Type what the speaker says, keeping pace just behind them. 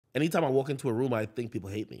anytime I walk into a room, I think people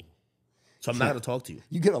hate me. So I'm not going to talk to you.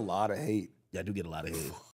 You get a lot of hate. Yeah, I do get a lot of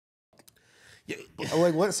hate. Yeah.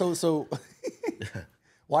 Like what? So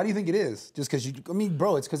why do you think it is? Just because I mean,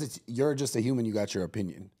 bro, it's because you're just a human. You got your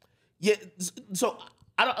opinion. Yeah. So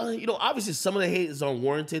I don't. You know, obviously some of the hate is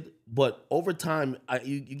unwarranted, but over time,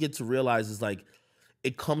 you get to realize it's like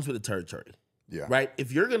it comes with the territory. Yeah. Right.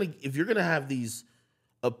 If you're gonna have these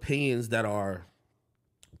opinions that are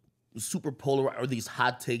super polarized or these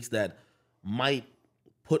hot takes that might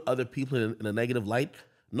put other people in a negative light,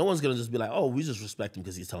 no one's gonna just be like, oh, we just respect him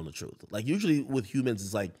because he's telling the truth. Like usually with humans,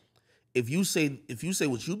 it's like if you say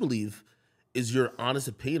what you believe is your honest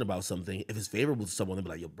opinion about something, if it's favorable to someone, they'll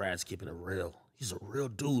be like, yo, Brad's keeping it real. He's a real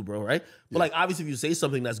dude, bro, right? Yeah. But like obviously if you say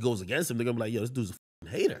something that goes against him, they're gonna be like, yo, this dude's a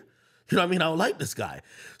f***ing hater. You know what I mean? I don't like this guy.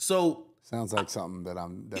 So sounds like something that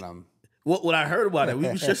I'm what I heard about it, we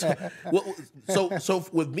was just so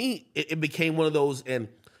with me, it became one of those, and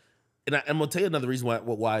I'm gonna tell you another reason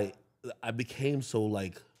why I became so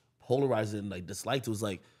like polarized and like disliked. It was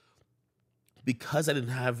like because I didn't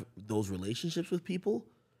have those relationships with people,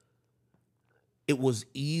 it was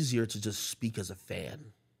easier to just speak as a fan.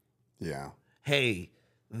 Yeah. Hey,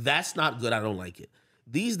 that's not good. I don't like it.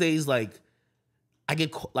 These days, like I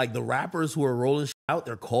get like the rappers who are rolling out,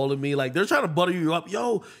 they're calling me, like they're trying to butter you up.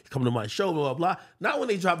 Yo, you coming to my show, blah, blah, blah. Not when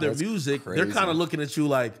they drop their music, crazy. They're kind of looking at you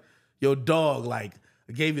like, yo, dog, like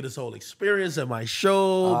I gave you this whole experience at my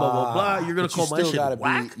show, blah, blah, blah. You're going to call my shit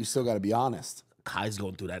whack? You still got to be honest. Kai's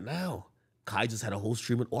going through that now. Kai just had a whole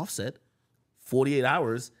stream with Offset, 48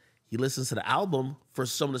 hours. He listens to the album for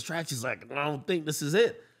some of the tracks. He's like, I don't think this is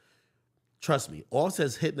it. Trust me,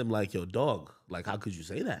 Offset's hitting him like, yo, dog, like how could you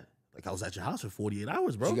say that? Like I was at your house for 48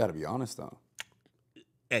 hours, bro. But you got to be honest, though.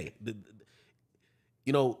 Hey,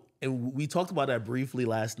 you know, and we talked about that briefly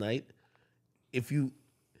last night.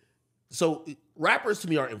 So rappers to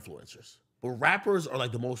me are influencers, but rappers are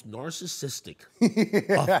like the most narcissistic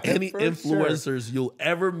of any influencers you'll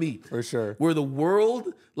ever meet. For sure. Where the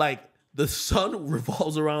world, like the sun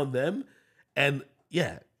revolves around them. And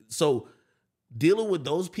yeah, so dealing with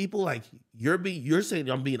those people, like you're saying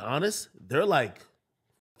I'm being honest. They're like,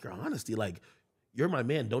 your honesty, like you're my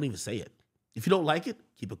man. Don't even say it. If you don't like it,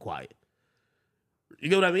 keep it quiet. You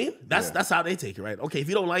get what I mean? That's how they take it, right? Okay, if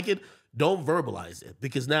you don't like it, don't verbalize it.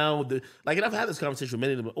 Because now, and I've had this conversation with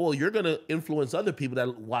many of them, oh, you're going to influence other people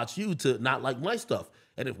that watch you to not like my stuff.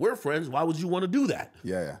 And if we're friends, why would you want to do that?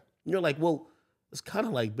 Yeah. And you're like, well, it's kind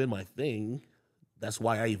of like been my thing. That's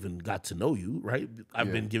why I even got to know you, right?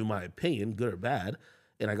 I've been giving my opinion, good or bad,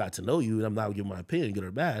 and I got to know you, and I'm now giving my opinion, good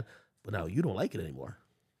or bad, but now you don't like it anymore.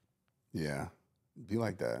 Yeah, be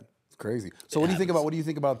like that. It's crazy. So what do you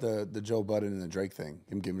think about the Joe Budden and the Drake thing?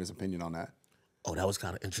 Him giving his opinion on that. Oh, that was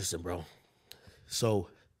kind of interesting, bro. So,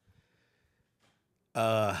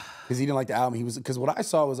 because he didn't like the album, because what I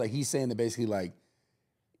saw was like he's saying that basically like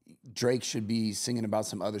Drake should be singing about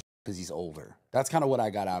some other because he's older. That's kind of what I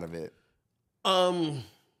got out of it.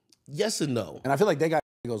 Yes and no. And I feel like that guy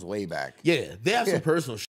goes way back. Yeah, they have some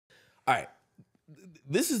personal shit. All right.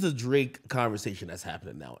 This is the Drake conversation that's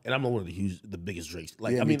happening now, and I'm not one of the biggest Drakes.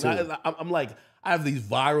 Like, I mean, I'm like, I have these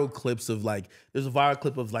viral clips of like, there's a viral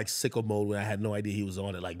clip of like Sicko Mode when I had no idea he was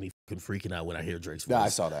on it, like me fucking freaking out when I hear Drake's voice. Yeah, I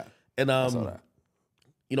saw that. And I saw that.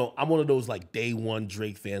 You know, I'm one of those like day one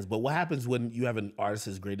Drake fans. But what happens when you have an artist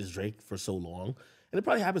as great as Drake for so long, and it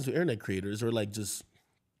probably happens with internet creators or like just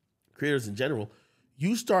creators in general,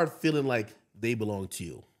 you start feeling like they belong to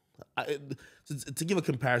you. To give a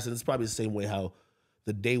comparison, it's probably the same way how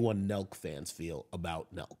the day one Nelk fans feel about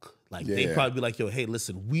Nelk. Like they'd probably be like, yo, hey,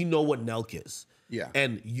 listen, we know what Nelk is. Yeah.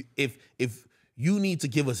 And if you need to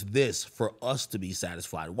give us this for us to be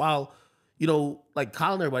satisfied. While, you know, like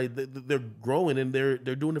Kyle and everybody, they're growing and they're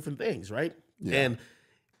doing different things, right? Yeah. And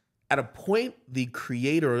at a point, the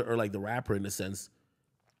creator or like the rapper in a sense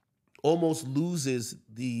almost loses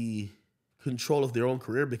the control of their own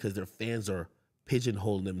career because their fans are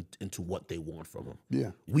pigeonholing them into what they want from them.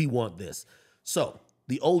 Yeah. We want this. So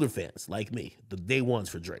the older fans like me, the day ones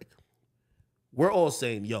for Drake, we're all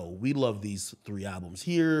saying, yo, we love these 3 albums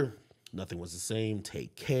here. Nothing Was the Same.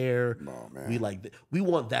 Take Care. Oh, man. We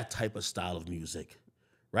want that type of style of music,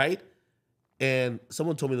 right? And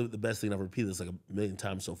someone told me the best thing, I've repeated this like a million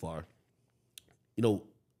times so far. You know,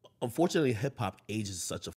 unfortunately, hip-hop age is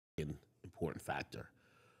such a fucking important factor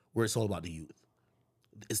where it's all about the youth.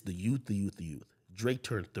 It's the youth, the youth, the youth. Drake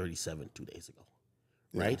turned 37 2 days ago,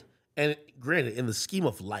 right? And granted, in the scheme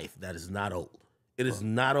of life, that is not old. It is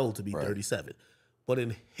not old to be 37. But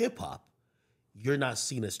in hip-hop, you're not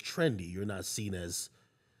seen as trendy. You're not seen as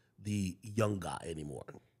the young guy anymore.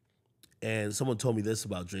 And someone told me this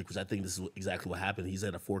about Drake, which I think this is exactly what happened. He's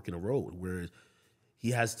at a fork in the road where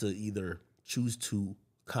he has to either choose to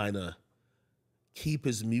kind of keep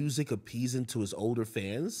his music appeasing to his older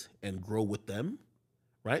fans and grow with them,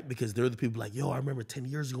 right? Because they're the people like, yo, I remember 10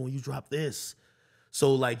 years ago when you dropped this.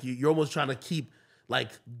 So like you're almost trying to keep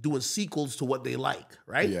like doing sequels to what they like,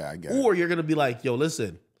 right? Yeah, I get it. Or you're gonna be like, yo,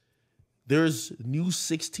 listen, there's new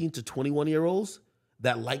 16 to 21-year-olds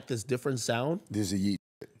that like this different sound. There's a yeet.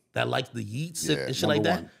 That like the Yeats Yeah, and shit like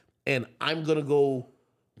that. #1. And I'm gonna go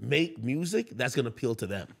make music that's gonna appeal to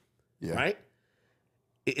them, right?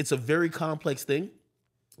 It's a very complex thing.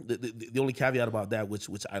 The only caveat about that, which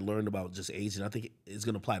I learned about just age, and I think it's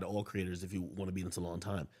gonna apply to all creators if you want to be in this a long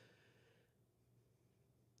time.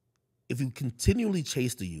 If you continually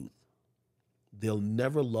chase the youth, they'll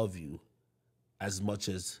never love you as much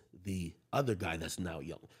as the other guy that's now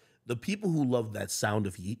young. The people who love that sound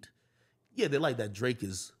of Yeet, yeah, they like that Drake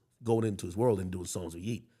is going into his world and doing songs with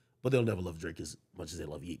Yeet, but they'll never love Drake as much as they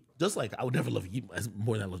love Yeet. Just like I would never love Yeet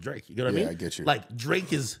more than I love Drake. You know what I mean? I get you. Like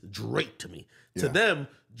Drake is Drake to me. To them,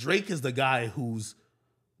 Drake is the guy who's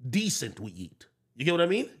decent with Yeet. You get what I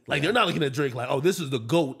mean? Like they're not looking at Drake like, oh, this is the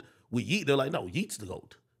GOAT with Yeet. They're like, no, Yeet's the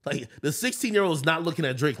GOAT. Like the 16-year-old is not looking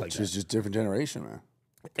at Drake like that. It's just different generation, man.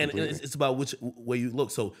 And it's about which way you look.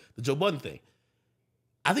 So the Joe Budden thing,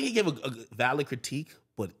 I think he gave a valid critique,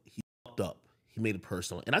 but he fucked up. He made it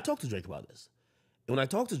personal. And I talked to Drake about this. And when I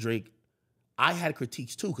talked to Drake, I had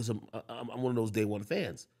critiques too because I'm one of those day one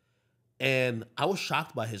fans. And I was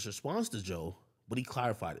shocked by his response to Joe, but he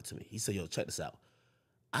clarified it to me. He said, yo, check this out.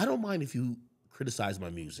 I don't mind if you criticize my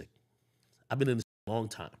music. I've been in this a long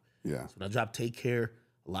time. Yeah. So when I dropped Take Care,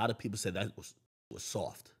 a lot of people said that was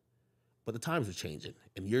soft. But the times are changing.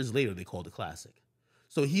 And years later, they called it classic.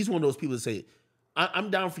 So he's one of those people that say,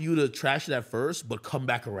 I'm down for you to trash it at first, but come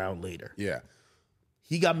back around later. Yeah.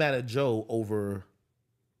 He got mad at Joe over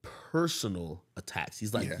personal attacks.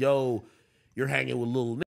 He's like, yo, you're hanging with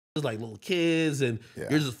little niggas, like little kids, and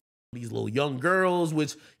you're just these little young girls,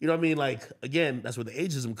 which, you know what I mean? Like, again, that's where the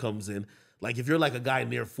ageism comes in. Like, if you're like a guy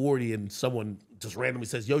near 40 and someone just randomly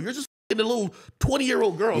says, yo, you're just a little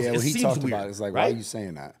 20-year-old girls. Yeah, it what he seems talked weird, about is like, right? why are you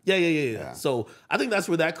saying that? Yeah. So I think that's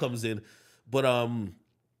where that comes in. But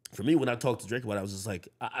for me, when I talked to Drake about it, I was just like,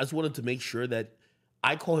 I just wanted to make sure that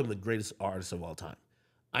I call him the greatest artist of all time.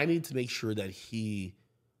 I need to make sure that he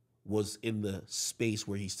was in the space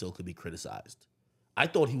where he still could be criticized. I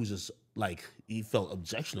thought he was just like, he felt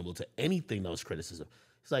objectionable to anything that was criticism.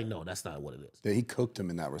 He's like, no, that's not what it is. Yeah, he cooked him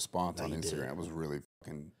in that response on Instagram. did. It was really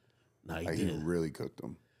fucking, He he really cooked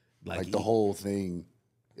him. Like the whole thing,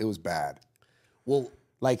 it was bad. Well,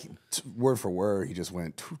 like word for word, he just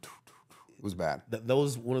went, it was bad. That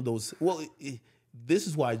was one of those, well, this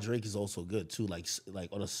is why Drake is also good too. Like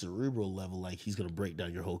on a cerebral level, like he's gonna break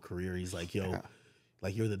down your whole career. He's like, yo,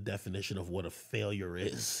 like you're the definition of what a failure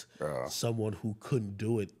is. Someone who couldn't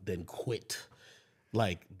do it, then quit.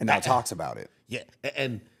 Like, and now talks about it. Yeah,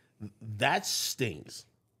 and that stings.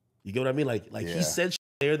 You get what I mean? Like he said shit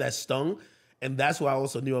there that stung, and that's why I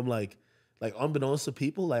also knew I'm like unbeknownst to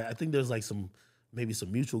people, like I think there's like maybe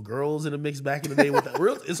some mutual girls in the mix back in the day with that.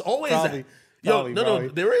 It's always that. Yo, no,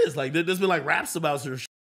 there is. Like, there's been like raps about your shit.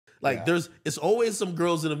 Like, it's always some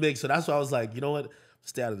girls in the mix. So that's why I was like, you know what?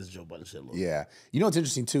 Stay out of this Joe Budden shit. Yeah. You know what's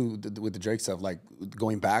interesting too with the Drake stuff, like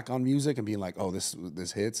going back on music and being like, oh,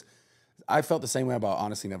 this hits. I felt the same way about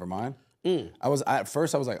Honestly Nevermind. At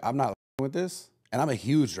first I was like, I'm not with this. And I'm a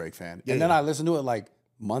huge Drake fan. And then I listened to it like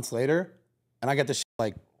months later and I got this shit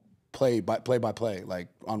like play by play, like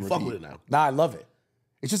on repeat. Fuck with it now. Nah, I love it.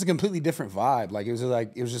 It's just a completely different vibe. Like it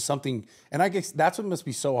was just something, and I guess that's what must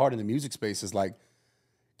be so hard in the music space is like,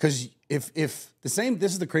 because if this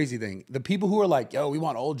is the crazy thing, the people who are like, yo, we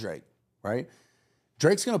want old Drake, right?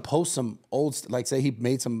 Drake's gonna post some old, like say he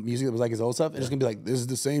made some music that was like his old stuff, and it's gonna be like, this is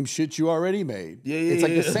the same shit you already made. It's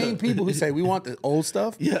like the same people who say we want the old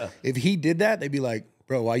stuff. Yeah. If he did that, they'd be like,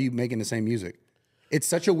 bro, why are you making the same music? It's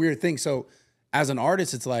such a weird thing. So as an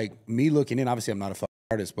artist, it's like me looking in. Obviously, I'm not a fucking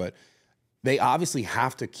artist, but they obviously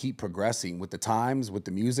have to keep progressing with the times, with the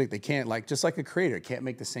music. They can't, like, just like a creator, can't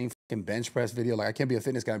make the same fucking bench press video. Like, I can't be a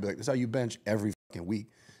fitness guy and be like, this is how you bench every fucking week.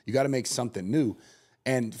 You got to make something new.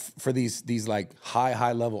 And for these like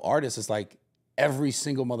high level artists, it's like every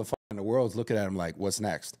single motherfucker in the world is looking at them like, what's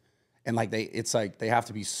next? And like it's like they have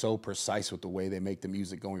to be so precise with the way they make the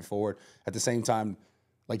music going forward. At the same time,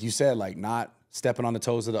 like you said, like not stepping on the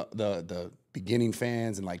toes of the beginning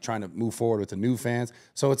fans and like trying to move forward with the new fans.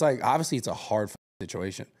 So it's like, obviously it's a hard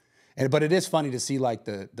situation. But it is funny to see like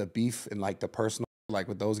the beef and like the personal, like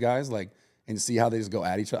with those guys, like, and see how they just go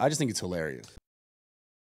at each other. I just think it's hilarious.